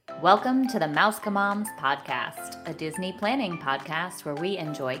Welcome to the Mouska Moms podcast, a Disney planning podcast where we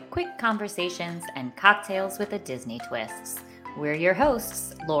enjoy quick conversations and cocktails with a Disney twist. We're your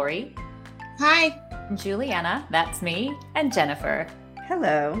hosts, Lori. Hi. Juliana, that's me, and Jennifer.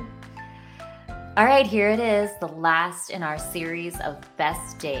 Hello. All right, here it is, the last in our series of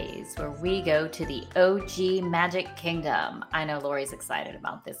Best Days, where we go to the OG Magic Kingdom. I know Lori's excited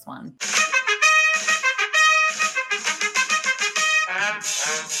about this one.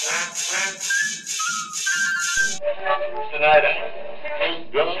 Tonight,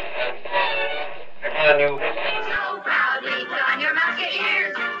 go. And you. So proudly put on your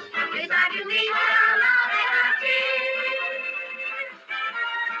musketeers. Beside you, we will love and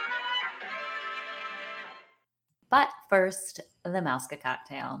But first, the Mouska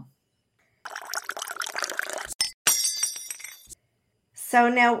cocktail. So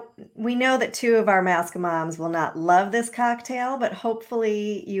now we know that two of our Mouska moms will not love this cocktail, but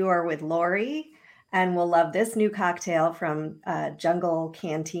hopefully you are with Lori and will love this new cocktail from Jungle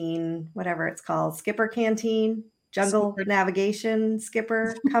Canteen, whatever it's called, Skipper Canteen, Jungle Skipper. Navigation,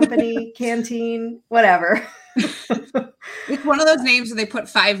 Skipper Company, Canteen, whatever. It's one of those names where they put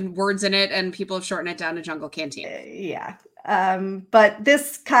 5 words in it and people have shortened it down to Jungle Canteen. Yeah. But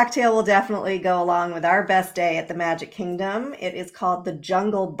this cocktail will definitely go along with our best day at the Magic Kingdom. It is called the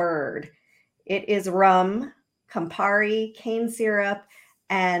Jungle Bird. It is rum, Campari, cane syrup,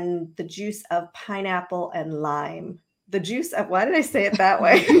 and the juice of pineapple and lime. The juice of, why did I say it that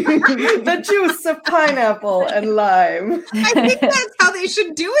way? The juice of pineapple and lime. I think that's how they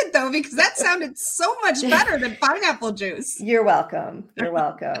should do it, though, because that sounded so much better than pineapple juice. You're welcome. You're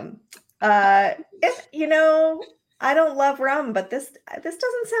welcome. I don't love rum, but this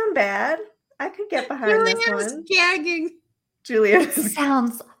doesn't sound bad. I could get behind this one. Gagging. Julia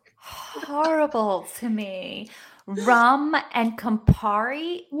sounds horrible to me. Rum and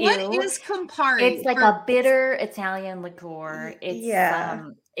Campari. What is Campari? It's like a bitter Italian liqueur. It's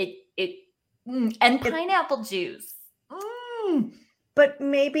and pineapple juice. Mm. But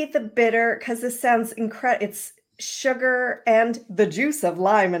maybe the bitter, because this sounds incredible. It's sugar and the juice of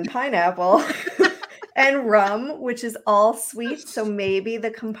lime and pineapple. And rum, which is all sweet, so maybe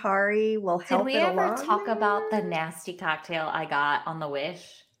the Campari will help it along. Did we ever talk about the nasty cocktail I got on the Wish?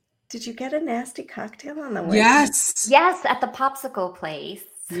 Did you get a nasty cocktail on the Wish? Yes. Yes, at the popsicle place.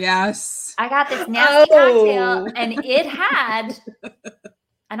 Yes. I got this nasty cocktail, and it had,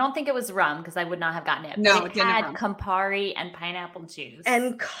 I don't think it was rum, because I would not have gotten it. No, it had Campari and pineapple juice.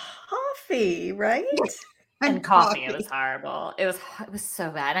 And coffee, right? And coffee. It was horrible. It was so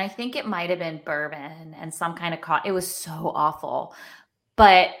bad. And I think it might have been bourbon and some kind of coffee. It was so awful.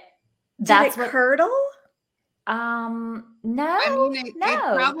 But that's Did it curdle? No. It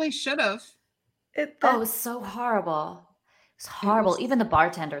probably should have. It was so horrible. It was horrible. Even the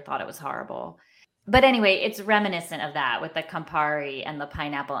bartender thought it was horrible. But anyway, it's reminiscent of that with the Campari and the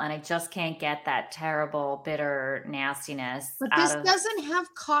pineapple. And I just can't get that terrible, bitter nastiness. But this doesn't have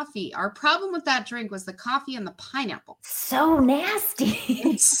coffee. Our problem with that drink was the coffee and the pineapple. So nasty.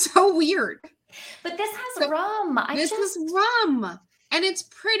 It's so weird. But this has rum. This was rum. And it's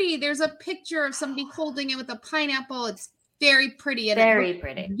pretty. There's a picture of somebody holding it with a pineapple. It's very pretty. And very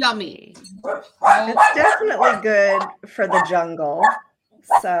pretty. Yummy. It's definitely good for the jungle.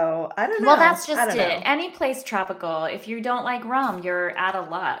 So I don't know. Well, that's just it. Any place tropical, if you don't like rum, you're out of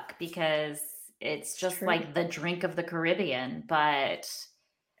luck because it's just like the drink of the Caribbean. But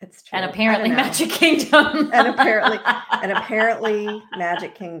it's true. And apparently Magic Kingdom. and apparently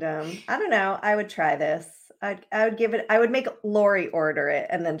Magic Kingdom. I don't know. I would try this. I would give it. I would make Lori order it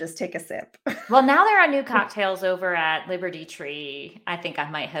and then just take a sip. Well, now there are new cocktails over at Liberty Tree. I think I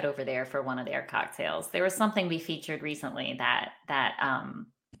might head over there for one of their cocktails. There was something we featured recently that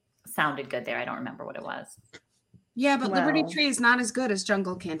sounded good there. I don't remember what it was. Yeah, but Liberty Tree is not as good as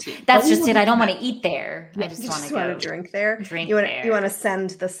Jungle Canteen. That's just it. I don't want to eat there. I just want to drink there. You want to send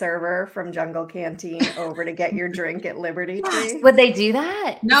the server from Jungle Canteen over to get your drink at Liberty Tree? Would they do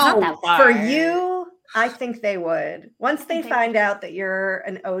that? No, that far. For you. I think they would. Once they find out that you're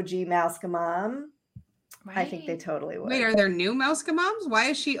an OG Mouska mom, right. I think they totally would. Wait, are there new Mouska moms? Why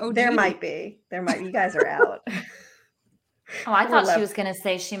is she OG? There might be. You guys are out. Oh, I thought she was going to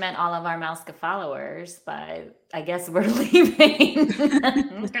say she meant all of our Mouska followers, but I guess we're leaving.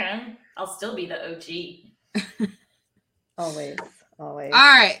 Okay. I'll still be the OG. Always. All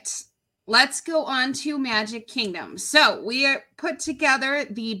right. Let's go on to Magic Kingdom. So we put together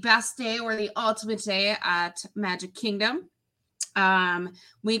the best day or the ultimate day at Magic Kingdom.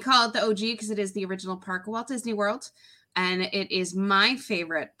 We call it the OG because it is the original park of Walt Disney World. And it is my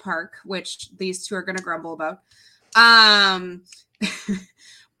favorite park, which these two are going to grumble about.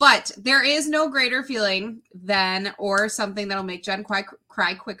 But there is no greater feeling than, or something that'll make Jen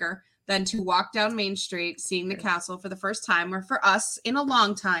cry quicker than to walk down Main Street, seeing the castle for the first time, or for us in a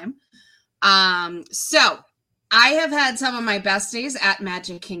long time. So I have had some of my best days at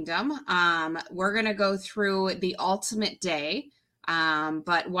Magic Kingdom. We're going to go through the ultimate day.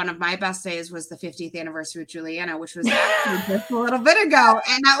 But one of my best days was the 50th anniversary of Juliana, which was actually just a little bit ago.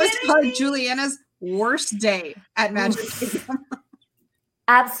 And that was called Juliana's worst day at Magic Kingdom.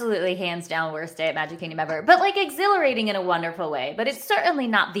 Absolutely, hands down, worst day at Magic Kingdom ever. But like exhilarating in a wonderful way. But it's certainly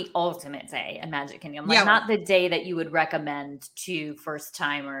not the ultimate day at Magic Kingdom. Like not the day that you would recommend to first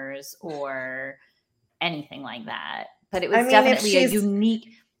timers or anything like that. But it was definitely a unique.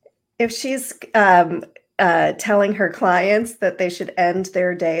 If she's telling her clients that they should end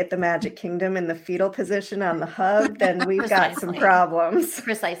their day at the Magic Kingdom in the fetal position on the hub, then we've got some problems.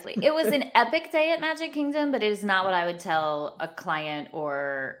 Precisely. It was an epic day at Magic Kingdom, but it is not what I would tell a client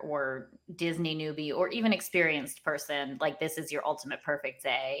or Disney newbie or even experienced person, like this is your ultimate perfect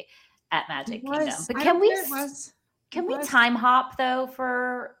day at Magic Kingdom. But can we time hop though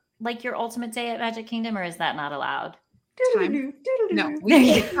for like your ultimate day at Magic Kingdom, or is that not allowed? Time. No.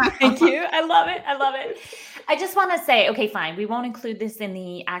 Thank you. I love it. I love it. I just want to say, okay, fine. We won't include this in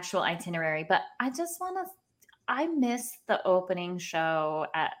the actual itinerary, but I miss the opening show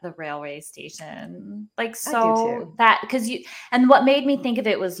at the railway station. Like, so that, and what made me think of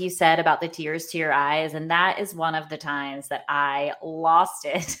it was you said about the tears to your eyes. And that is one of the times that I lost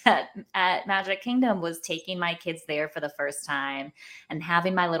it at Magic Kingdom, was taking my kids there for the first time and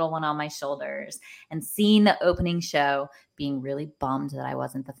having my little one on my shoulders and seeing the opening show, being really bummed that I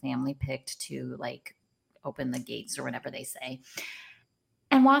wasn't the family picked to like open the gates or whatever they say.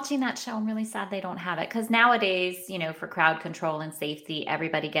 And watching that show, I'm really sad they don't have it, because nowadays, for crowd control and safety,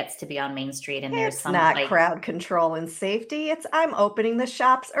 everybody gets to be on Main Street, and there's some not crowd control and safety. It's I'm opening the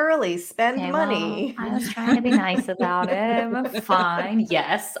shops early, spend money. Well, I was trying to be nice about it. Fine,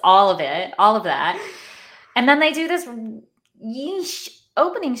 yes, all of that, and then they do this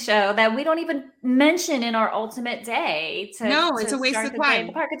opening show that we don't even mention in our ultimate day. It's a waste of time.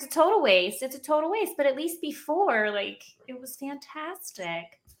 The park. It's a total waste. But at least before, like, it was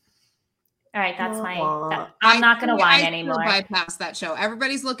fantastic. All right, that's I'm not going to whine anymore. I bypass that show.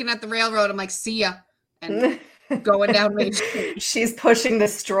 Everybody's looking at the railroad. I'm like, see ya, and going down Main Street. She's pushing the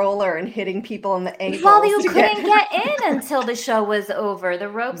stroller and hitting people in the ankles. Well, you couldn't get in until the show was over. The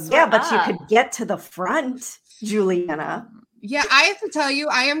ropes were but you could get to the front, Juliana. Yeah, I have to tell you,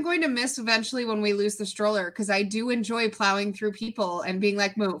 I am going to miss eventually when we lose the stroller, because I do enjoy plowing through people and being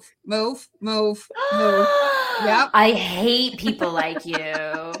like, move. Yep. I hate people like you,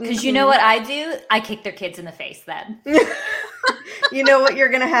 because you know what I do? I kick their kids in the face then. You know what you're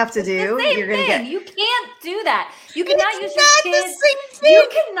going to have to do? You can't do that. You cannot use your kids. You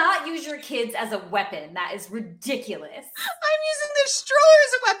cannot use your kids as a weapon. That is ridiculous. I'm using their stroller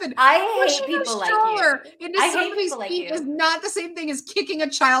as a weapon. I hate people like you. Into somebody's feet is not the same thing as kicking a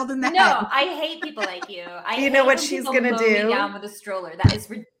child in the head. No, I hate people like you. You know what she's going to do? Down with a stroller. That is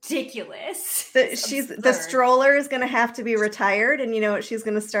ridiculous. The stroller is going to have to be retired, and you know what she's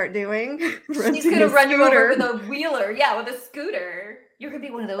going to start doing? She's going to run you over with a wheeler. Yeah, with a scooter. You're going to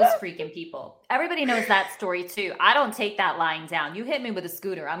be one of those freaking people. Everybody knows that story too. I don't take that lying down. You hit me with a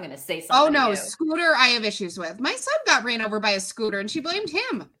scooter, I'm going to say something. Oh no, scooter I have issues with. My son got ran over by a scooter and she blamed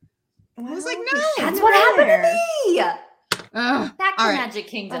him. I was like, no. That's what happened to me. Back to Magic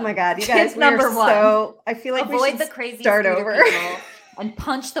Kingdom. Oh my God, you guys, number one. So I feel like avoid we should the crazy start over and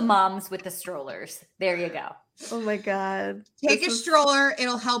punch the moms with the strollers. There you go. Oh my God. Take a stroller.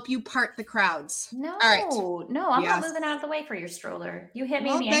 It'll help you part the crowds. No, I'm not moving out of the way for your stroller. You hit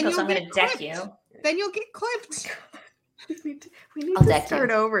me in the ankles, I'm going to deck you. Then you'll get clipped. We need to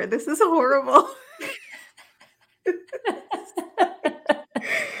start over. This is horrible.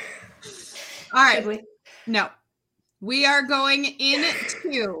 All right. No, we are going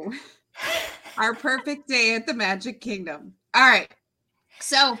into our perfect day at the Magic Kingdom. All right.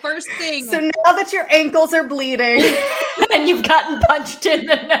 So first thing. So now that your ankles are bleeding. And you've gotten punched in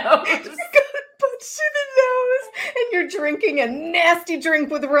the nose. And you're drinking a nasty drink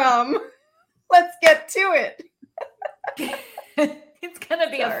with rum. Let's get to it. It's going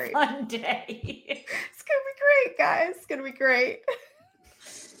to be a fun day. It's going to be great, guys. It's going to be great.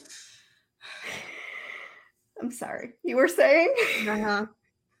 I'm sorry. You were saying? Uh-huh.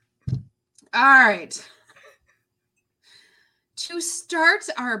 All right. To start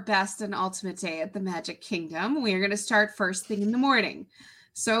our best and ultimate day at the Magic Kingdom, we are going to start first thing in the morning.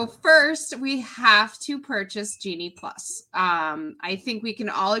 So first, we have to purchase Genie Plus. I think we can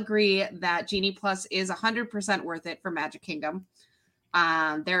all agree that Genie Plus is 100% worth it for Magic Kingdom.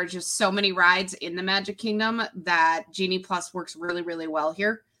 There are just so many rides in the Magic Kingdom that Genie Plus works really, really well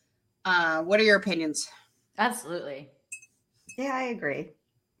here. What are your opinions? Absolutely. Yeah, I agree.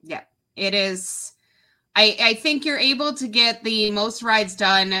 Yeah, it is. I think you're able to get the most rides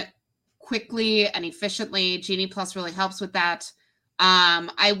done quickly and efficiently. Genie Plus really helps with that.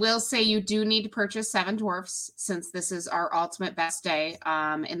 I will say you do need to purchase Seven Dwarfs since this is our ultimate best day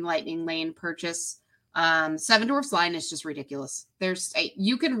in Lightning Lane purchase. Seven Dwarfs line is just ridiculous.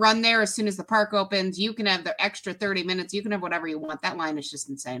 You can run there as soon as the park opens. You can have the extra 30 minutes. You can have whatever you want. That line is just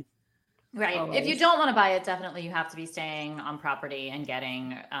insane. Right. Always. If you don't want to buy it, definitely you have to be staying on property and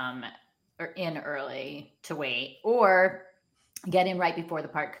getting in early to wait, or get in right before the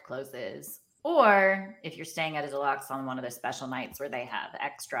park closes. Or if you're staying at a deluxe on one of the special nights where they have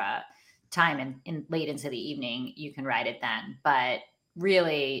extra time in late into the evening, you can ride it then. But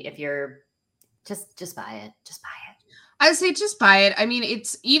really, if you're just buy it. Just buy it. I would say just buy it. I mean,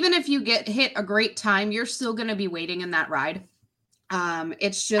 it's even if you hit a great time, you're still going to be waiting in that ride.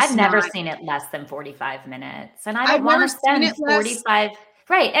 It's just I've never seen it less than 45 minutes, and I don't want to spend 45.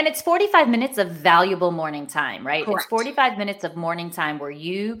 Right, and it's 45 minutes of valuable morning time, right? Correct. It's 45 minutes of morning time where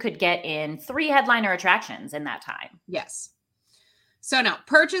you could get in 3 headliner attractions in that time. Yes. So no,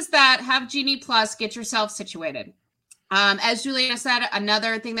 purchase that, have Genie Plus, get yourself situated. As Juliana said,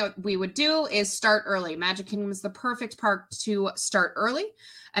 another thing that we would do is start early. Magic Kingdom is the perfect park to start early.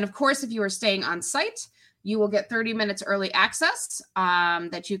 And of course, if you are staying on site, you will get 30 minutes early access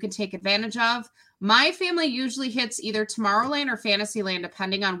that you can take advantage of. My family usually hits either Tomorrowland or Fantasyland,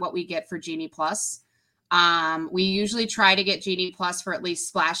 depending on what we get for Genie Plus. We usually try to get Genie Plus for at least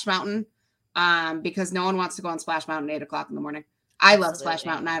Splash Mountain because no one wants to go on Splash Mountain at 8 o'clock in the morning. I love Splash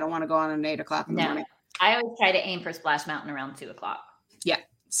Mountain. I don't want to go on at 8 o'clock in the morning. I always try to aim for Splash Mountain around 2 o'clock. Yeah.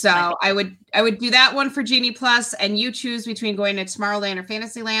 So I would do that one for Genie Plus, and you choose between going to Tomorrowland or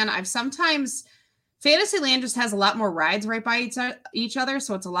Fantasyland. Fantasyland just has a lot more rides right by each other,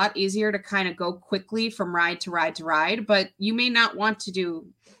 so it's a lot easier to kind of go quickly from ride to ride to ride. But you may not want to do,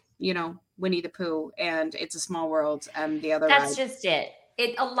 Winnie the Pooh and It's a Small World and the other rides. That's just it.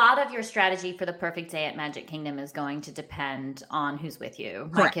 A lot of your strategy for the perfect day at Magic Kingdom is going to depend on who's with you.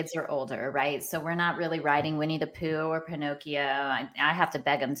 My Correct. kids are older, right? So we're not really riding Winnie the Pooh or Pinocchio. I have to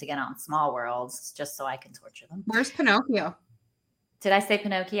beg them to get on Small Worlds just so I can torture them. Where's Pinocchio? Did I say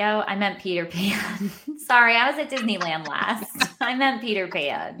Pinocchio? I meant Peter Pan. Sorry, I was at Disneyland last. I meant Peter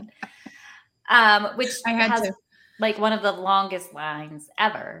Pan, which has like one of the longest lines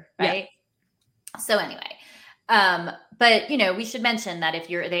ever, right? Yeah. So anyway, but we should mention that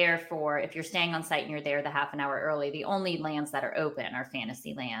if you're staying on site and you're there the half an hour early, the only lands that are open are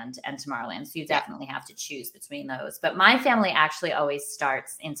Fantasyland and Tomorrowland. So you definitely have to choose between those. But my family actually always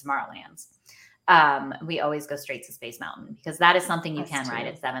starts in Tomorrowland. We always go straight to Space Mountain because that is something you can ride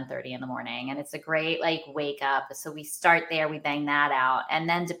at 7:30 in the morning. And it's a great wake up. So we start there, we bang that out. And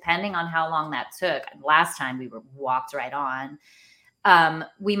then depending on how long that took, last time we walked right on,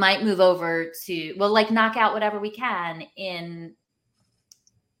 we might move over to, knock out whatever we can in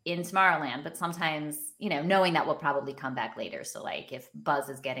Tomorrowland, but sometimes, knowing that we'll probably come back later. So if Buzz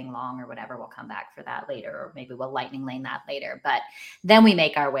is getting long or whatever, we'll come back for that later, or maybe we'll Lightning Lane that later. But then we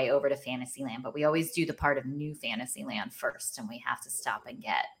make our way over to Fantasyland, but we always do the part of New Fantasyland first, and we have to stop and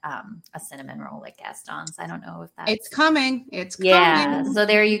get a cinnamon roll at Gaston's. I don't know if that's... It's coming. Yeah, so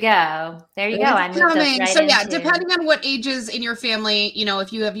there you go. It's coming. So yeah, depending on what ages in your family,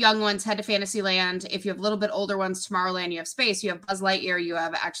 if you have young ones, head to Fantasyland. If you have a little bit older ones, Tomorrowland, you have space. You have Buzz Lightyear. You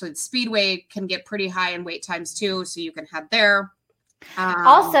have actually the Speedway can get pretty high in wait times too, so you can head there.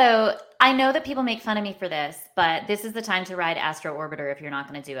 Also, I know that people make fun of me for this, but this is the time to ride Astro Orbiter if you're not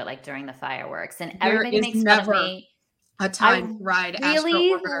going to do it during the fireworks. And everybody makes fun of me. A time to ride Astro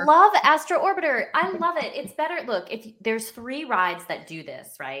Orbiter. Love Astro Orbiter. I love it. It's better. Look, if there's 3 rides that do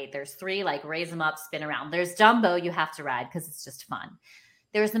this, right? There's 3 raise them up, spin around. There's Dumbo you have to ride because it's just fun.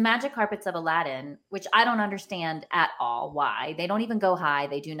 There's the Magic Carpets of Aladdin, which I don't understand at all why. They don't even go high.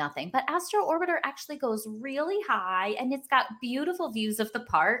 They do nothing. But Astro Orbiter actually goes really high, and it's got beautiful views of the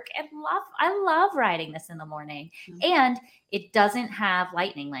park. And I love riding this in the morning. Mm-hmm. And it doesn't have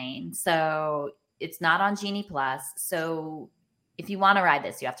Lightning Lane, so it's not on Genie Plus. So if you want to ride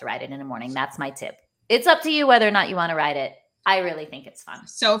this, you have to ride it in the morning. That's my tip. It's up to you whether or not you want to ride it. I really think it's fun.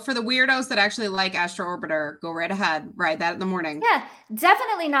 So for the weirdos that actually like Astro Orbiter, go right ahead, ride that in the morning. Yeah,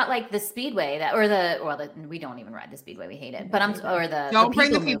 definitely not like the Speedway we don't even ride the Speedway, we hate it. But don't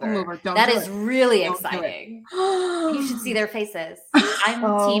bring the people mover. That is really exciting. You should see their faces. I'm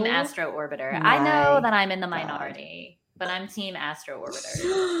Team Astro Orbiter. Nice. I know that I'm in the minority, but I'm Team Astro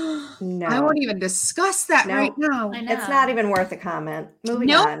Orbiter. No. I won't even discuss that No. right now. I know. It's not even worth a comment. Moving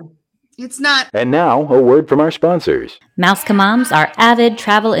Nope. on. It's not. And now, a word from our sponsors. Mouseka Moms are avid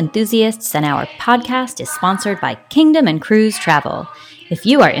travel enthusiasts, and our podcast is sponsored by Kingdom and Cruise Travel. If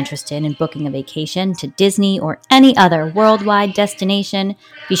you are interested in booking a vacation to Disney or any other worldwide destination,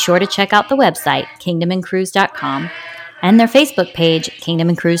 be sure to check out the website, kingdomandcruise.com, and their Facebook page, Kingdom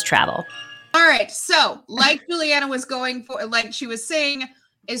and Cruise Travel. All right. So, like Juliana was going for, like she was saying,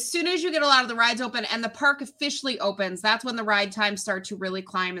 as soon as you get a lot of the rides open and the park officially opens, that's when the ride times start to really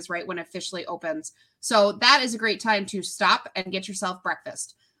climb, is right when it officially opens. So that is a great time to stop and get yourself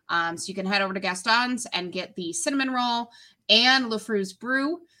breakfast. So you can head over to Gaston's and get the cinnamon roll and Lefroux's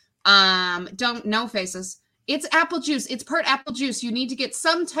brew. No faces. It's apple juice. It's part apple juice. You need to get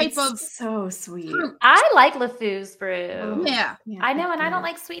some type of so sweet. fruit. I like LeFou's brew. Yeah. I know, and I don't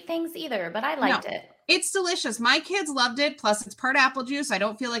like sweet things either, but I liked it. It's delicious. My kids loved it. Plus, it's part apple juice. I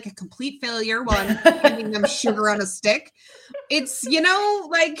don't feel like a complete failure while I'm giving them sugar on a stick. It's,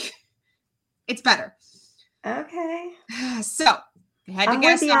 it's better. Okay. So, I had to I'm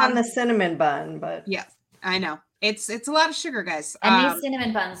guess with you on the cinnamon bun, but yeah, I know. It's a lot of sugar, guys. And these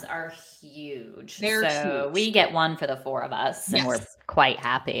cinnamon buns are huge. They're so huge. we get one for the four of us, and Yes. we're quite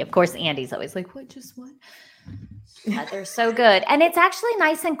happy. Of course, Andy's always like, "What? Just one?" But they're so good, and it's actually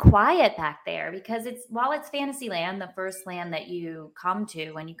nice and quiet back there because while it's Fantasyland, the first land that you come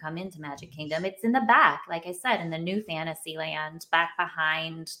to when you come into Magic Kingdom, it's in the back, like I said, in the new Fantasyland, back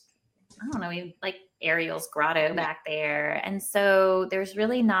behind. I don't know, like Ariel's grotto back there, and so there's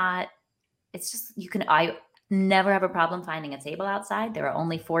really not. It's just I never have a problem finding a table outside. There are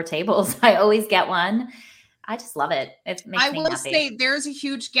only 4 tables. I always get one. I just love it. It makes I me will happy. say there's a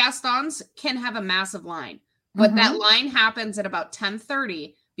huge Gaston's can have a massive line, but that line happens at about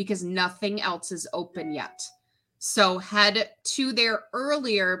 10:30 because nothing else is open yet. So head to there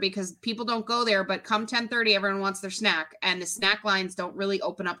earlier because people don't go there, but come 10:30, everyone wants their snack, and the snack lines don't really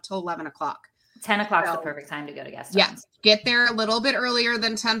open up till 11 o'clock. 10 o'clock is So- the perfect time to go to Gaston's. Yeah, get there a little bit earlier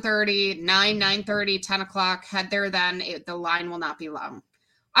than 10:30, 9:30, 10 o'clock. Head there then. The line will not be long.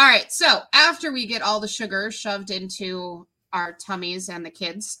 All right, so after we get all the sugar shoved into our tummies and the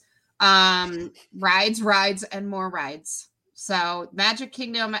kids, rides, and more rides. So Magic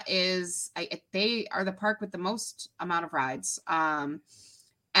Kingdom they are the park with the most amount of rides. And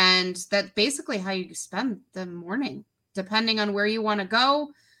that's basically how you spend the morning, depending on where you want to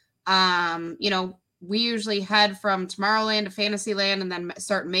go. We usually head from Tomorrowland to Fantasyland and then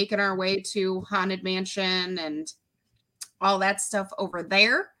start making our way to Haunted Mansion and all that stuff over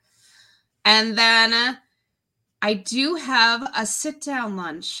there. And then I do have a sit-down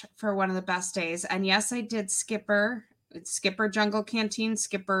lunch for one of the best days. And yes, I did Skipper. It's Skipper Jungle Canteen.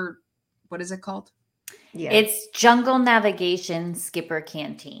 Skipper, what is it called? yeah. It's Jungle Navigation Skipper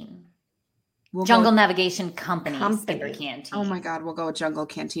Canteen. Jungle Navigation Company Skipper Canteen. Oh my God, we'll go with Jungle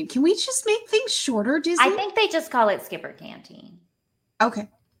Canteen. Can we just make things shorter, Disney? I think they just call it Skipper Canteen. Okay.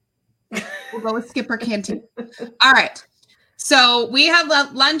 We'll go with Skipper Canteen. All right. So we have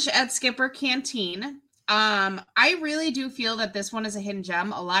lunch at Skipper Canteen. I really do feel that this one is a hidden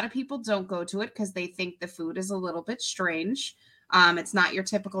gem. A lot of people don't go to it because they think the food is a little bit strange. It's not your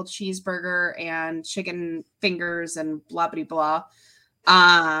typical cheeseburger and chicken fingers and blah, blah, blah.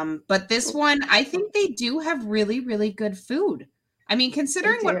 But this one, I think they do have really, really good food. I mean,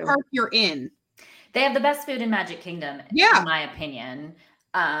 considering what park you're in. They have the best food in Magic Kingdom, Yeah. in my opinion.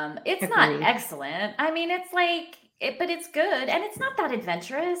 It's not excellent. I mean, it's like, but it's good. And it's not that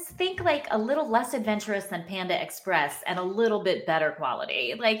adventurous. Think like a little less adventurous than Panda Express and a little bit better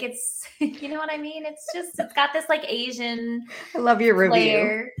quality. Like it's, you know what I mean? It's got this like Asian I love your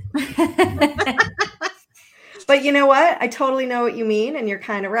review. flair. But you know what? I totally know what you mean, and you're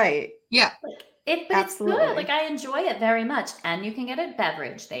kind of right. Yeah. But it's Absolutely. good. Like I enjoy it very much. And you can get a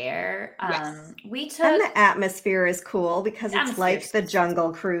beverage there. Yes. We took And the atmosphere is cool because it's like Atmosphere's the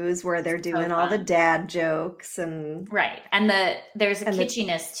Jungle Cruise where they're doing all the fun. dad jokes and right. And there's a And the-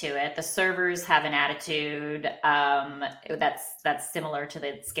 kitschiness to it. The servers have an attitude that's similar to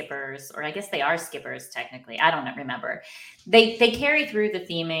the skippers, or I guess they are skippers technically. I don't remember. They carry through the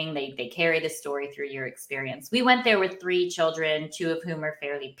theming. They carry the story through your experience. We went there with 3 children, 2 of whom are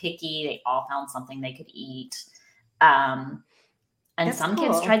fairly picky. They all found something they could eat. And That's some cool.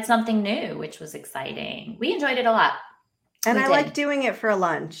 kids tried something new, which was exciting. We enjoyed it a lot. And We I did. like doing it for a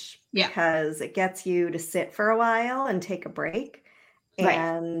lunch Yeah. because it gets you to sit for a while and take a break. Right.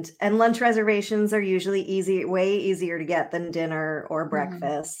 And lunch reservations are usually way easier to get than dinner or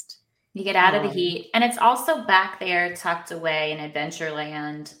breakfast. You get out of the Um, heat. And it's also back there tucked away in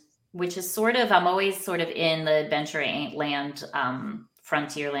Adventureland which is sort of, I'm always sort of in the Adventureland,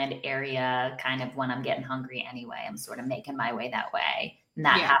 Frontierland area, kind of when I'm getting hungry anyway. I'm sort of making my way that way in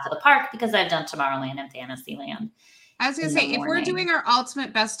that half of the park because I've done Tomorrowland and Fantasyland. I was going to say, if we're doing our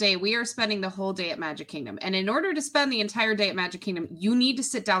ultimate best day, we are spending the whole day at Magic Kingdom. And in order to spend the entire day at Magic Kingdom, you need to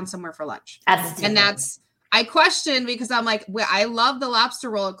sit down somewhere for lunch. And that's, I question because I'm like, well, I love the lobster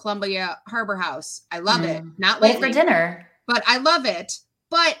roll at Columbia Harbor House. I love it. Not late for dinner. But I love it.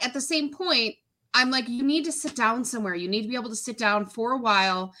 But at the same point, I'm like, you need to sit down somewhere. You need to be able to sit down for a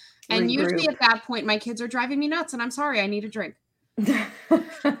while. And usually at that point, my kids are driving me nuts. And I'm sorry, I need a drink.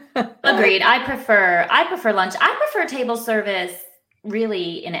 Agreed. I prefer lunch. I prefer table service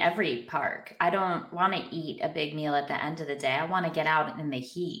really in every park. I don't want to eat a big meal at the end of the day. I want to get out in the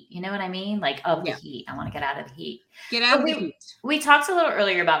heat. You know what I mean? Like the heat. I want to get out of the heat. Get out of the heat. We talked a little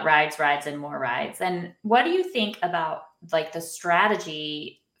earlier about rides, and more rides. And what do you think about like the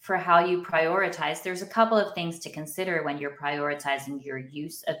strategy for how you prioritize? There's a couple of things to consider when you're prioritizing your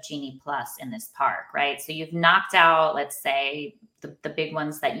use of Genie Plus in this park, right? So you've knocked out, let's say, the big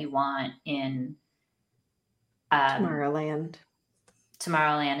ones that you want in Tomorrowland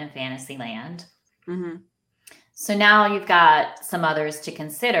and Fantasyland. Mm-hmm. So now you've got some others to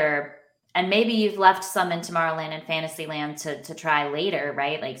consider. And maybe you've left some in Tomorrowland and Fantasyland to try later,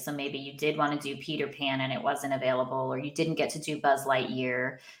 right? Like, so maybe you did want to do Peter Pan and it wasn't available, or you didn't get to do Buzz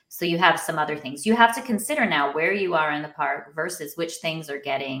Lightyear. So you have some other things. You have to consider now where you are in the park versus which things are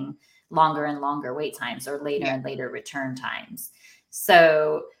getting longer and longer wait times or later and later return times.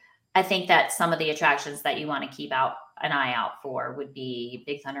 So I think that some of the attractions that you want to keep an eye out for would be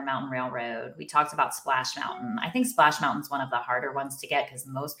Big Thunder Mountain Railroad. We talked about Splash Mountain. I think Splash Mountain's one of the harder ones to get because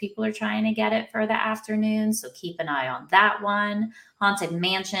most people are trying to get it for the afternoon. So keep an eye on that one. Haunted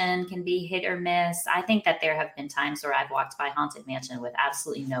Mansion can be hit or miss. I think that there have been times where I've walked by Haunted Mansion with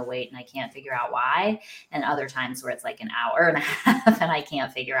absolutely no wait and I can't figure out why. And other times where it's like an hour and a half and I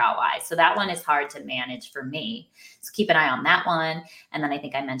can't figure out why. So that one is hard to manage for me. So keep an eye on that one. And then I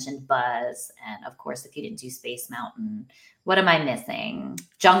think I mentioned Buzz. And of course, if you didn't do Space Mountain, what am I missing?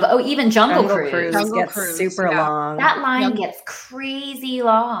 Even Jungle Cruise. Jungle Cruise gets super long. That line gets crazy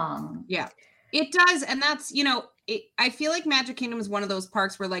long. Yeah, it does. And that's, I feel like Magic Kingdom is one of those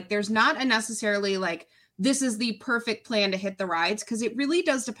parks where like, there's not a necessarily like, this is the perfect plan to hit the rides. Cause it really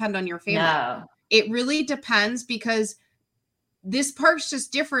does depend on your family. No. It really depends because this park's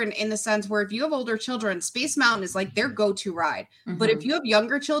just different in the sense where if you have older children, Space Mountain is like their go-to ride. Mm-hmm. But if you have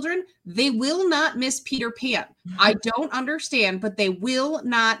younger children, they will not miss Peter Pan. I don't understand, but they will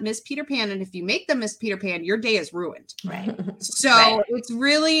not miss Peter Pan. And if you make them miss Peter Pan, your day is ruined. Right. So it's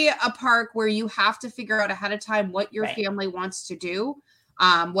really a park where you have to figure out ahead of time what your family wants to do,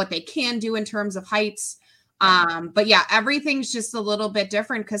 what they can do in terms of heights. But yeah, everything's just a little bit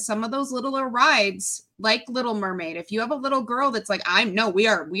different because some of those littler rides, like Little Mermaid, if you have a little girl that's like, we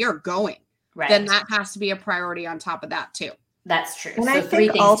are going, then that has to be a priority on top of that too. That's true. And so I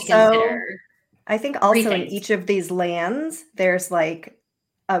think also in each of these lands, there's like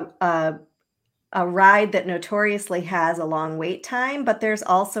a ride that notoriously has a long wait time, but there's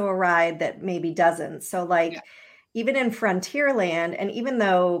also a ride that maybe doesn't. So like, even in Frontierland, and even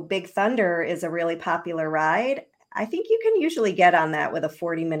though Big Thunder is a really popular ride, I think you can usually get on that with a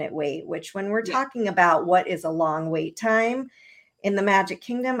 40-minute wait, which when we're talking about what is a long wait time in the Magic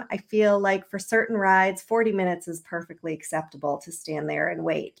Kingdom, I feel like for certain rides, 40 minutes is perfectly acceptable to stand there and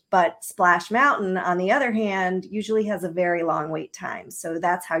wait. But Splash Mountain, on the other hand, usually has a very long wait time. So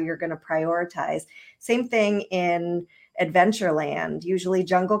that's how you're going to prioritize. Same thing in Adventureland. Usually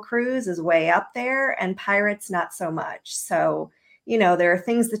Jungle Cruise is way up there and Pirates not so much. So, there are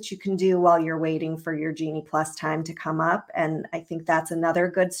things that you can do while you're waiting for your Genie Plus time to come up. And I think that's another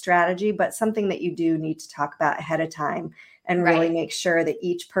good strategy, but something that you do need to talk about ahead of time and really make sure that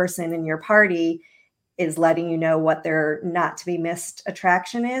each person in your party is letting you know what their not to be missed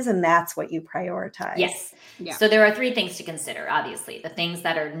attraction is. And that's what you prioritize. Yes. Yeah. So there are 3 things to consider, obviously, the things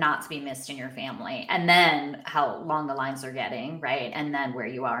that are not to be missed in your family, and then how long the lines are getting, right? And then where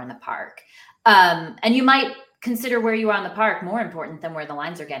you are in the park. And you might consider where you are in the park more important than where the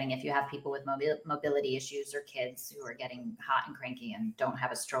lines are getting if you have people with mobility issues or kids who are getting hot and cranky and don't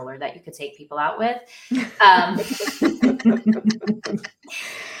have a stroller that you could take people out with.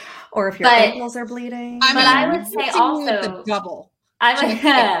 Or if your ankles are bleeding. I would say also double.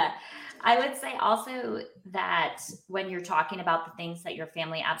 I would say also that when you're talking about the things that your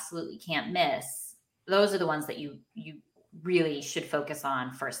family absolutely can't miss, those are the ones that you really should focus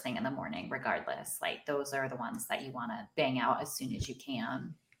on first thing in the morning, regardless. Like those are the ones that you want to bang out as soon as you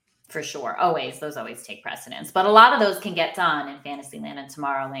can. For sure. Those always take precedence. But a lot of those can get done in Fantasyland and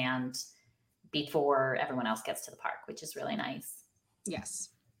Tomorrowland before everyone else gets to the park, which is really nice. Yes.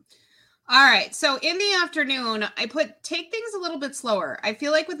 All right. So in the afternoon, I take things a little bit slower. I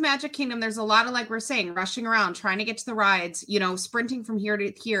feel like with Magic Kingdom, there's a lot of, like we're saying, rushing around, trying to get to the rides, sprinting from here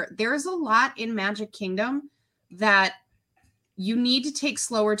to here. There's a lot in Magic Kingdom that you need to take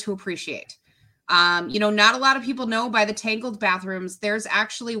slower to appreciate. Not a lot of people know by the Tangled bathrooms, there's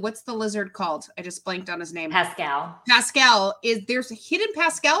actually, what's the lizard called? I just blanked on his name. Pascal. There's hidden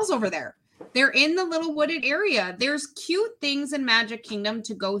Pascals over there. They're in the little wooded area. There's cute things in Magic Kingdom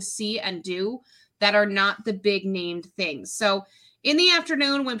to go see and do that are not the big named things. So in the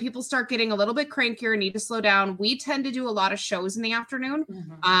afternoon, when people start getting a little bit crankier and need to slow down, we tend to do a lot of shows in the afternoon.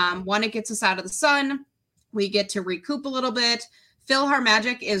 One, it gets us out of the sun. We get to recoup a little bit.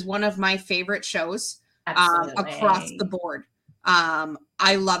 PhilharMagic is one of my favorite shows across the board.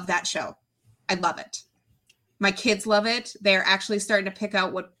 I love that show. I love it. My kids love it. They're actually starting to pick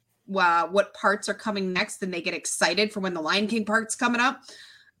out what parts are coming next, and they get excited for when the Lion King part's coming up.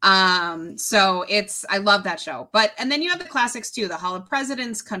 So I love that show. And then you have the classics too, the Hall of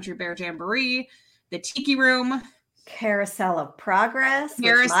Presidents, Country Bear Jamboree, the Tiki Room, Carousel of Progress,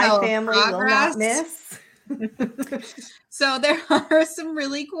 which my family will not miss. So there are some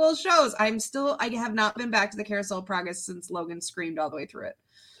really cool shows. I have not been back to the Carousel of Progress since Logan screamed all the way through it.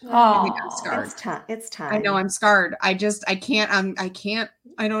 Oh, I'm scarred. It's time. I know I'm scarred. I can't.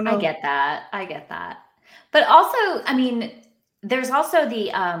 I don't know. I get that. But also, I mean, there's also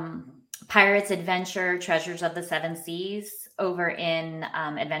the Pirates Adventure Treasures of the Seven Seas over in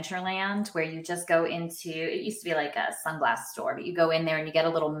Adventureland, where you just go into, it used to be like a sunglass store, but you go in there and you get a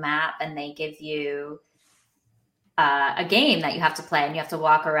little map and they give you a game that you have to play, and you have to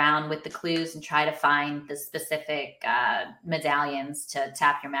walk around with the clues and try to find the specific medallions to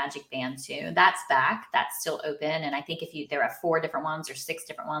tap your magic band to. That's back. That's still open. And I think there are 4 different ones or 6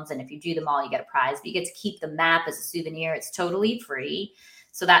 different ones. And if you do them all, you get a prize, but you get to keep the map as a souvenir. It's totally free.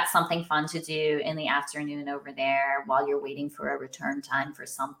 So that's something fun to do in the afternoon over there while you're waiting for a return time for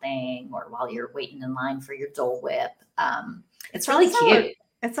something, or while you're waiting in line for your Dole Whip. It's really cute.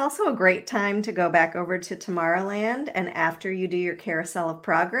 It's also a great time to go back over to Tomorrowland, and after you do your Carousel of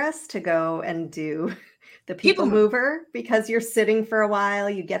Progress, to go and do the People Mover, because you're sitting for a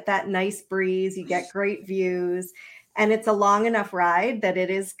while, you get that nice breeze, you get great views, and it's a long enough ride that it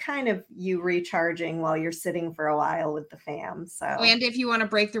is kind of you recharging while you're sitting for a while with the fam. So, and if you want to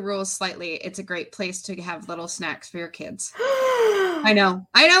break the rules slightly, it's a great place to have little snacks for your kids. I know.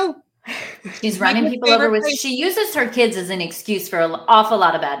 She's running people over with. She uses her kids as an excuse for an awful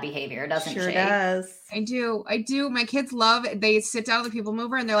lot of bad behavior, doesn't she? Sure does. I do. My kids love it. They sit down on the People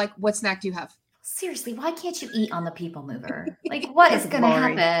Mover and they're like, "What snack do you have?" Seriously, why can't you eat on the People Mover? Like, what is going to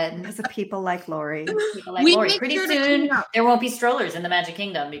happen? Because of people like Lori. Pretty soon, there won't be strollers in the Magic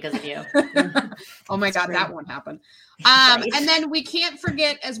Kingdom because of you. Oh my God, that won't happen. And then we can't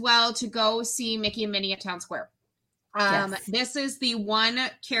forget as well to go see Mickey and Minnie at Town Square. Yes. This is the one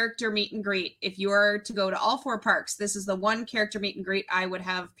character meet and greet. If you are to go to all 4 parks, this is the one character meet and greet I would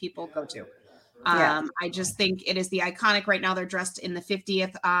have people go to. I just think it is the iconic. Right now they're dressed in the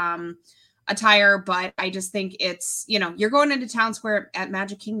 50th attire, but I just think it's, you're going into Town Square at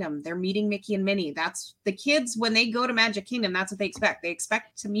Magic Kingdom. They're meeting Mickey and Minnie. That's the kids, when they go to Magic Kingdom, that's what they expect. They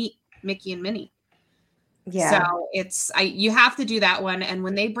expect to meet Mickey and Minnie. Yeah. So you have to do that one. And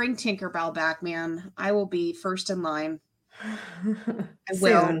when they bring Tinkerbell back, man, I will be first in line. I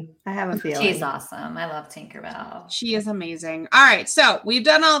will. Soon. I have a feeling. She's awesome. I love Tinkerbell. She is amazing. All right. So we've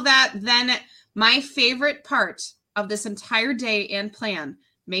done all that. Then my favorite part of this entire day and plan,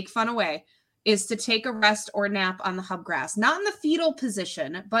 make fun away, is to take a rest or nap on the hub grass. Not in the fetal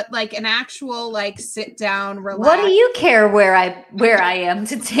position, but like an actual sit down, relax. What do you care where I am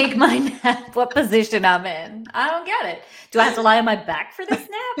to take my nap? What position I'm in? I don't get it. Do I have to lie on my back for this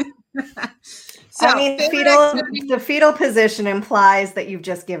nap? So, I mean, the fetal position implies that you've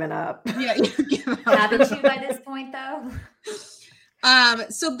just given up. Yeah, you've given up. Haven't you by this point, though?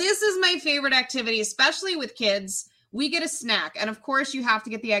 So this is my favorite activity, especially with kids. We get a snack. And of course, you have to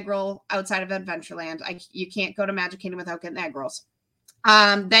get the egg roll outside of Adventureland. You can't go to Magic Kingdom without getting egg rolls.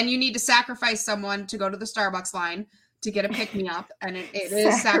 Then you need to sacrifice someone to go to the Starbucks line to get a pick-me-up. And it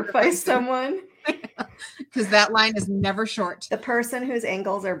is sacrifice someone. Because that line is never short. The person whose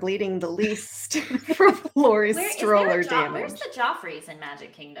ankles are bleeding the least from Lori's stroller damage. Where's the Joffreys in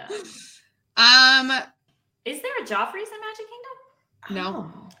Magic Kingdom? Is there a Joffreys in Magic Kingdom?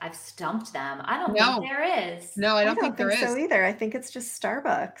 No. Oh, I've stumped them. I don't think there is. No, I don't think there is. So either. I think it's just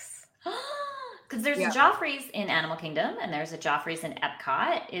Starbucks. Because there's a Joffrey's in Animal Kingdom, and there's a Joffrey's in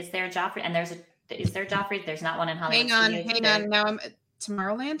Epcot. Is there a Joffrey? And is there Joffrey's? There's not one in Hollywood Studios. Hang on. Now I'm at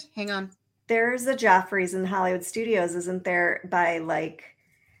Tomorrowland. Hang on. There's a Joffrey's in Hollywood Studios, isn't there? By like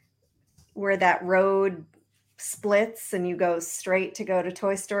where that road splits, and you go straight to go to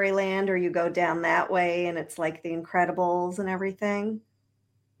Toy Story Land, or you go down that way, and it's like the Incredibles and everything.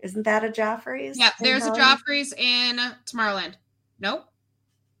 Isn't that a Joffrey's? Yeah, there's a Joffrey's in Tomorrowland. Nope.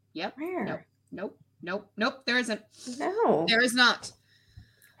 Yep. Where? Nope. There isn't. No. There is not.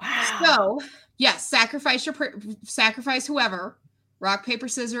 Wow. So, yes, sacrifice whoever, rock, paper,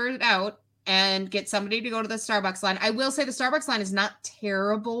 scissors it out, and get somebody to go to the Starbucks line. I will say the Starbucks line is not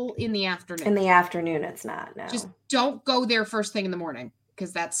terrible in the afternoon. In the afternoon, it's not. No. Just don't go there first thing in the morning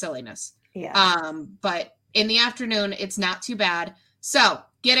because that's silliness. Yeah. But in the afternoon, it's not too bad. So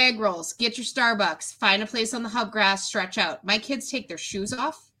get egg rolls, get your Starbucks, find a place on the hub grass, stretch out. My kids take their shoes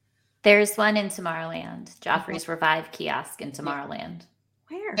off. There's one in Tomorrowland. Joffrey's Revive kiosk in Tomorrowland.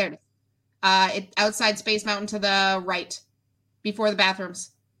 Where? There it is. Outside Space Mountain to the right, before the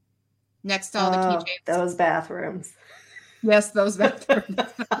bathrooms, next to all the keychains. Those bathrooms. Yes, those bathrooms.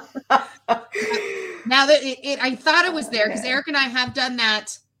 Now that I thought it was there because Eric and I have done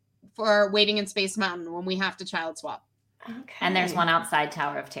that for Waiting in Space Mountain when we have to child swap. Okay. And there's one outside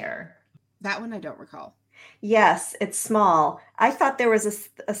Tower of Terror. That one I don't recall. Yes, it's small. I thought there was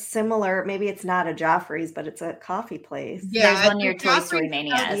a similar, maybe it's not a Joffrey's, but it's a coffee place. Yeah, there's one near Toy Story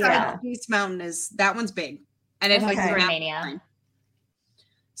Mania. Yeah. Space Mountain that one's big. And it's Toy like Story Mania.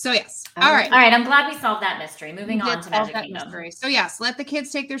 So yes. All right. I'm glad we solved that mystery. Moving on to Magic Kingdom. Mystery. So yes, let the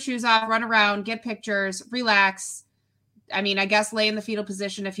kids take their shoes off, run around, get pictures, relax. I mean, I guess lay in the fetal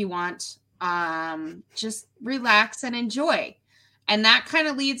position if you want. Just relax and enjoy. And that kind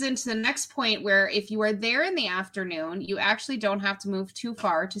of leads into the next point where if you are there in the afternoon, you actually don't have to move too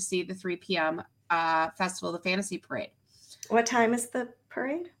far to see the 3 p.m. Festival of the Fantasy Parade. What time is the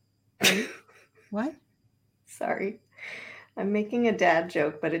parade? What? Sorry. I'm making a dad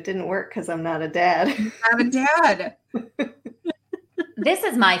joke, but it didn't work because I'm not a dad. I'm a dad. This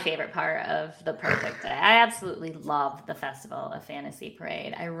is my favorite part of the Perfect Day. I absolutely love the Festival of Fantasy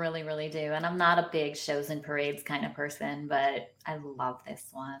Parade. I really, really do. And I'm not a big shows and parades kind of person, but I love this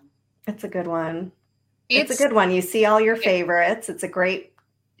one. It's a good one. It's a good one. You see all your favorites. It's a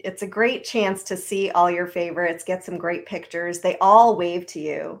great chance to see all your favorites, get some great pictures. They all wave to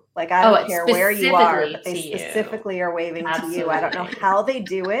you. Like, I don't care where you are, but they specifically are waving to you. I don't know how they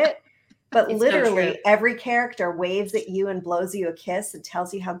do it. But it's literally every character waves at you and blows you a kiss and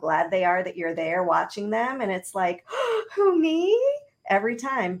tells you how glad they are that you're there watching them. And it's like, oh, who, me? Every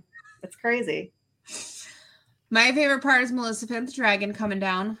time. It's crazy. My favorite part is Maleficent the dragon coming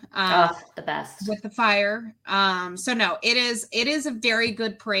down. The best. With the fire. So no, it is a very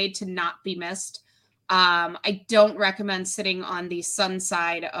good parade to not be missed. I don't recommend sitting on the sun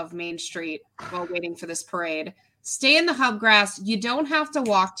side of Main Street while waiting for this parade. Stay in the hub grass. You don't have to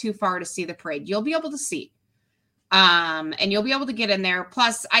walk too far to see the parade. You'll be able to see. And you'll be able to get in there.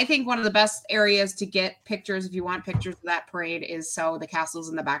 Plus, I think one of the best areas to get pictures, if you want pictures of that parade, is the castle's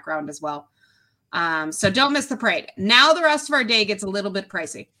in the background as well. So don't miss the parade. Now the rest of our day gets a little bit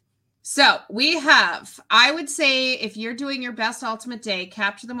pricey. So we have, I would say, if you're doing your best ultimate day,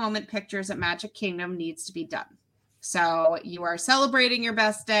 capture the moment pictures at Magic Kingdom needs to be done. So you are celebrating your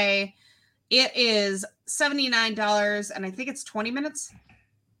best day. It is $79, and I think it's 20 minutes.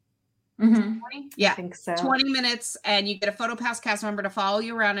 Mm-hmm. 20? Yeah, I think so. 20 minutes, and you get a PhotoPass cast member to follow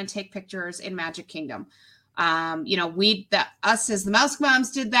you around and take pictures in Magic Kingdom. Us as the Mouse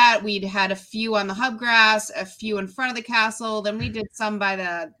Moms did that. We'd had a few on the hub grass, a few in front of the castle. Then we did some by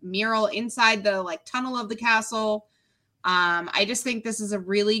the mural inside the tunnel of the castle. I just think this is a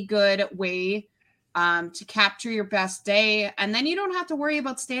really good way to capture your best day. And then you don't have to worry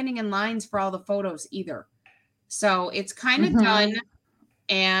about standing in lines for all the photos either. So it's kind of done,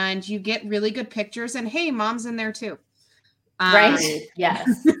 and you get really good pictures. And hey, mom's in there too. Right.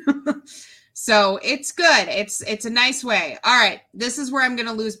 Yes. So it's good. It's a nice way. All right. This is where I'm going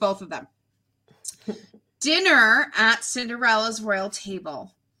to lose both of them. Dinner at Cinderella's Royal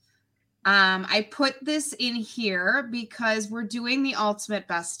Table. I put this in here because we're doing the ultimate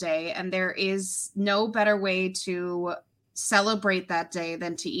best day, and there is no better way to celebrate that day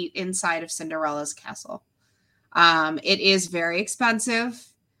than to eat inside of Cinderella's castle. It is very expensive.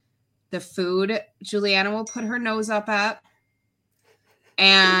 The food, Juliana will put her nose up at.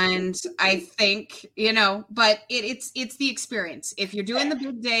 And I think, but it's the experience. If you're doing the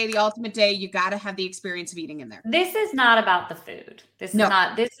big day, the ultimate day, you got to have the experience of eating in there. This is not about the food. This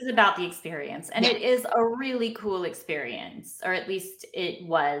is about the experience. And it is a really cool experience, or at least it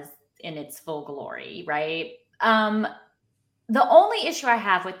was its full glory, right? The only issue I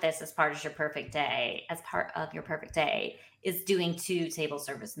have with this as part of your perfect day, is doing 2 table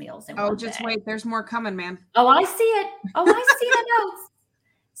service meals in one just day. wait. There's more coming, man. Oh, I see it. Oh, I see the notes.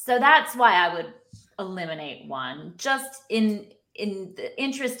 So that's why I would eliminate one, just in the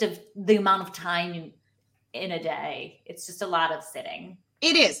interest of the amount of time in a day. It's just a lot of sitting.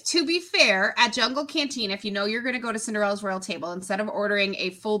 It is. To be fair, at Jungle Canteen, if you know you're going to go to Cinderella's Royal Table, instead of ordering a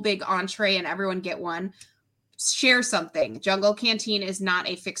full big entree and everyone get one, share something. Jungle Canteen is not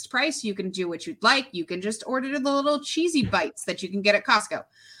a fixed price. You can do what you'd like. You can just order the little cheesy bites that you can get at Costco.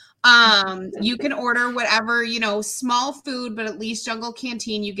 You can order whatever, small food, but at least Jungle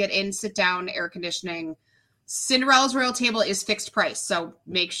Canteen, you get in, sit down, air conditioning. Cinderella's Royal Table is fixed price. So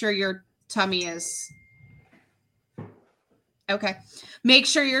make sure your tummy is okay. Make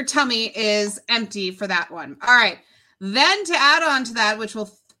sure your tummy is empty for that one. All right. Then to add on to that, which will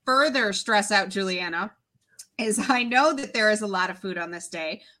further stress out Juliana, is I know that there is a lot of food on this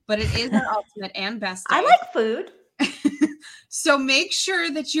day, but it is an ultimate and best day. I like food. So make sure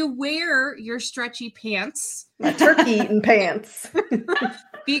that you wear your stretchy pants. My turkey eating pants.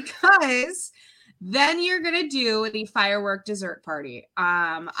 Because then you're going to do the firework dessert party.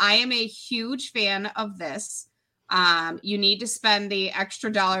 I am a huge fan of this. You need to spend the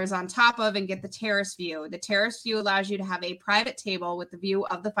extra dollars on top of and get the terrace view. The terrace view allows you to have a private table with the view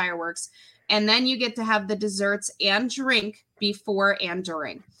of the fireworks. And then you get to have the desserts and drink before and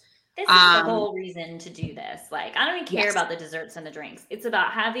during. This is the whole reason to do this. Like, I don't even care Yes. about the desserts and the drinks. It's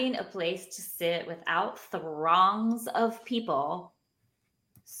about having a place to sit without throngs of people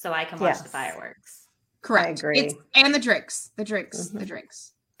so I can watch the Yes. fireworks. Correct. agree. And the drinks. The drinks. Mhm. The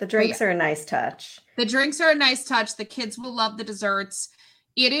drinks. The drinks are a nice touch. The drinks are a nice touch. The kids will love the desserts.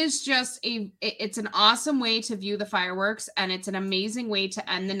 It is just it's an awesome way to view the fireworks, and it's an amazing way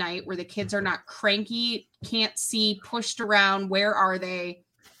to end the night where the kids are not cranky, can't see, pushed around. Where are they?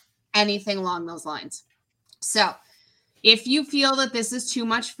 Anything along those lines. So if you feel that this is too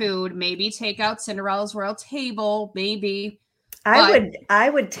much food, maybe take out Cinderella's Royal Table, maybe. I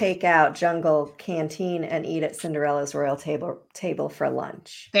would take out Jungle Canteen and eat at Cinderella's Royal Table for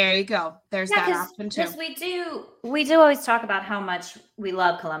lunch. There you go. There's that option too. Because we do always talk about how much we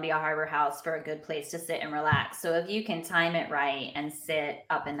love Columbia Harbor House for a good place to sit and relax. So if you can time it right and sit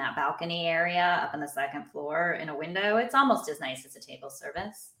up in that balcony area, up on the second floor in a window, it's almost as nice as a table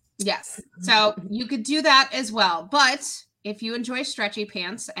service. Yes. So you could do that as well. But if you enjoy stretchy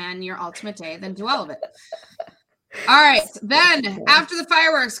pants and your ultimate day, then do all of it. All right. Then after the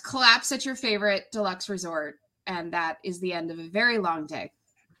fireworks, collapse at your favorite deluxe resort. And that is the end of a very long day.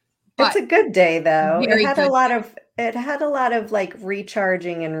 It's a good day though. Very It had good. a lot of like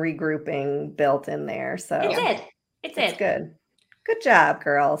recharging and regrouping built in there. So It did. It it's did. good. Good job,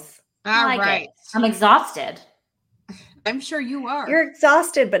 girls. All I like right. it. I'm exhausted. I'm sure you are. You're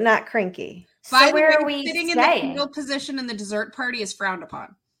exhausted but not cranky. So By the where way, are we sitting in the staying? fetal position in the dessert party is frowned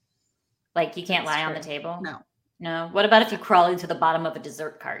upon. Like you can't That's lie on the true. table? No. No. What about if you crawl into the bottom of a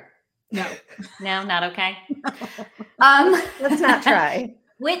dessert cart? No. No, not okay. Let's not try.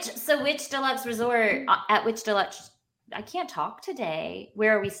 Which deluxe resort at which deluxe? I can't talk today.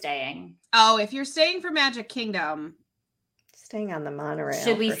 Where are we staying? Oh, if you're staying for Magic Kingdom, Staying on the monorail.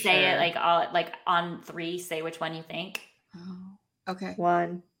 Should we for say sure. it like on 3? Say which one you think. okay.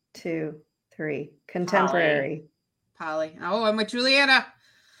 1, 2, 3. Contemporary. Polly. Oh, I'm with Juliana.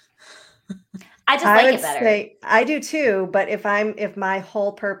 I just I like would it better. say I do too, but if my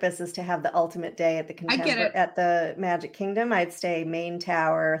whole purpose is to have the ultimate day at the I get it. at the Magic Kingdom, I'd stay main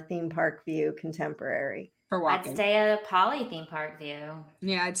tower, theme park view, contemporary. For I'd walking. stay at a Poly theme park view.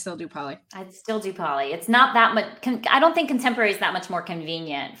 Yeah, I'd still do Polly. I'd still do Poly. It's not that much. I don't think contemporary is that much more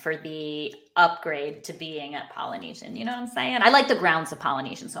convenient for the upgrade to being at Polynesian. You know what I'm saying? I like the grounds of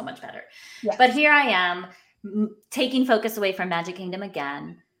Polynesian so much better. Yes. But here I am taking focus away from Magic Kingdom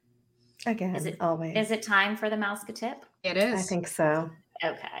again. Again, Is it- always. Is it time for the Mouseketip? It is. I think so.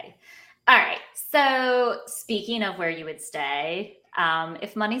 Okay. All right. So speaking of where you would stay,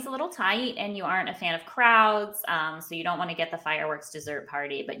 if money's a little tight and you aren't a fan of crowds, so you don't want to get the fireworks dessert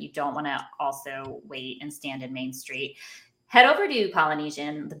party, but you don't want to also wait and stand in Main Street, head over to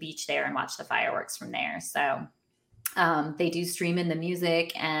Polynesian, the beach there, and watch the fireworks from there. So they do stream in the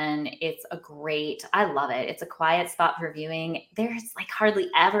music and I love it. It's a quiet spot for viewing. There's like hardly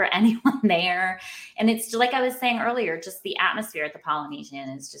ever anyone there. And it's just, like I was saying earlier, just the atmosphere at the Polynesian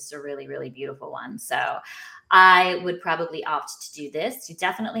is just a really, really beautiful one. So I would probably opt to do this. You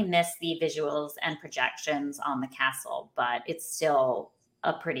definitely miss the visuals and projections on the castle, but it's still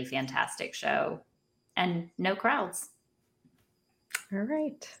a pretty fantastic show and no crowds. All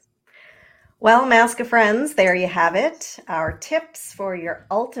right. Well, Mask of Friends, there you have it. Our tips for your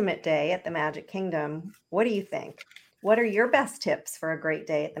ultimate day at the Magic Kingdom. What do you think? What are your best tips for a great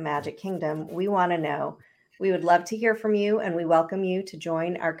day at the Magic Kingdom? We want to know. We would love to hear from you, and we welcome you to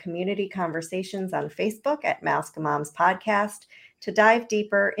join our community conversations on Facebook at Mask of Moms Podcast to dive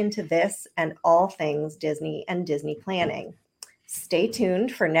deeper into this and all things Disney and Disney planning. Stay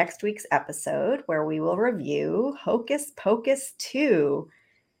tuned for next week's episode where we will review Hocus Pocus 2.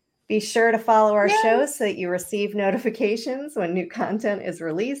 Be sure to follow our show so that you receive notifications when new content is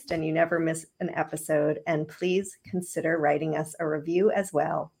released and you never miss an episode. And please consider writing us a review as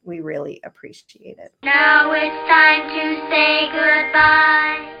well. We really appreciate it. Now it's time to say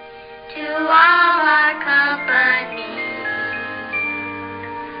goodbye to all our company.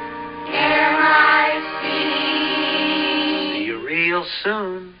 M-I-C. See you real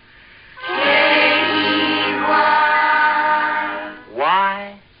soon. K-E-Y.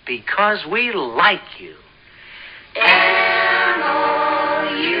 Why? Because we like you.